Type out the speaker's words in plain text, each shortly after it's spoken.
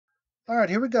All right,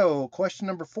 here we go. Question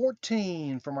number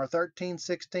 14 from our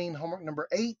 13-16 homework number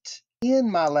 8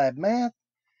 in MyLab Math.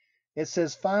 It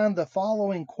says find the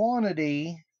following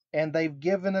quantity, and they've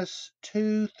given us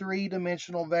two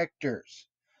three-dimensional vectors.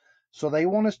 So they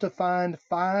want us to find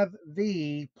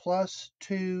 5v plus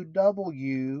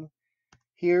 2w.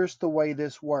 Here's the way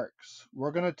this works.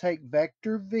 We're going to take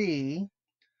vector v,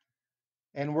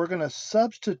 and we're going to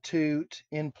substitute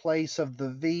in place of the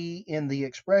v in the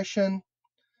expression.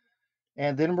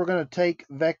 And then we're going to take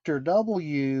vector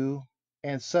w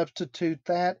and substitute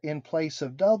that in place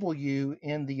of w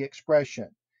in the expression.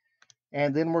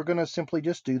 And then we're going to simply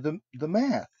just do the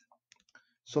math.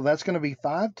 So that's going to be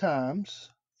 5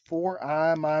 times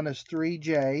 4i minus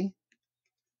 3j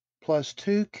plus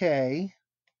 2k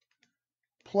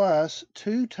plus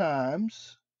 2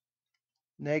 times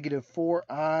negative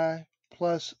 4i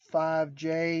plus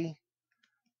 5j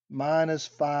minus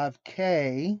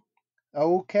 5k.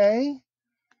 Okay.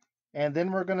 And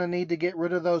then we're going to need to get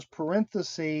rid of those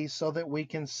parentheses so that we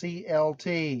can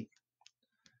CLT.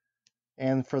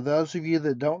 And for those of you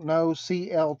that don't know,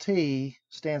 CLT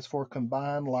stands for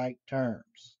combined like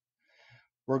terms.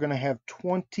 We're going to have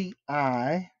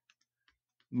 20i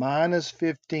minus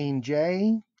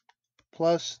 15j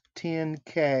plus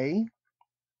 10k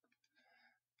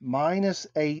minus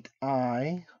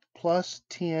 8i plus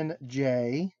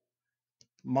 10j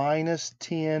minus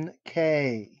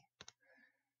 10k.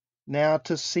 Now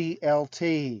to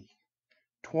CLT,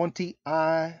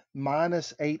 20i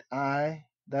minus 8i,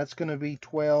 that's going to be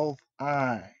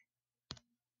 12i.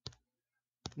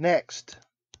 Next,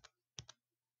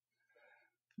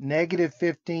 negative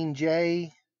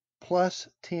 15j plus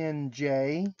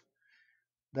 10j,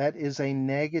 that is a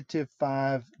negative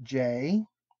 5j.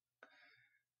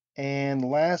 And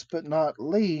last but not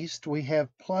least, we have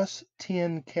plus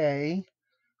 10k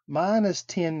minus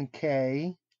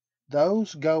 10k.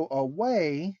 Those go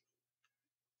away,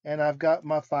 and I've got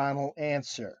my final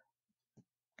answer.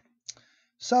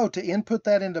 So to input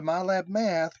that into MyLab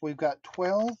Math, we've got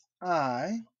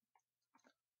 12i.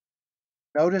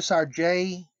 Notice our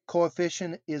j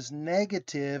coefficient is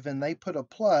negative, and they put a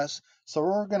plus, so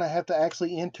we're going to have to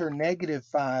actually enter negative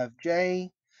 5j,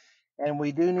 and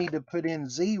we do need to put in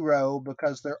 0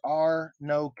 because there are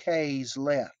no k's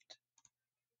left.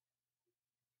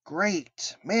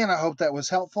 Great. Man, I hope that was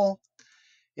helpful.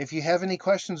 If you have any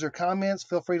questions or comments,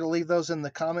 feel free to leave those in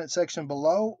the comment section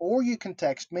below, or you can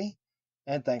text me.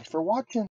 And thanks for watching.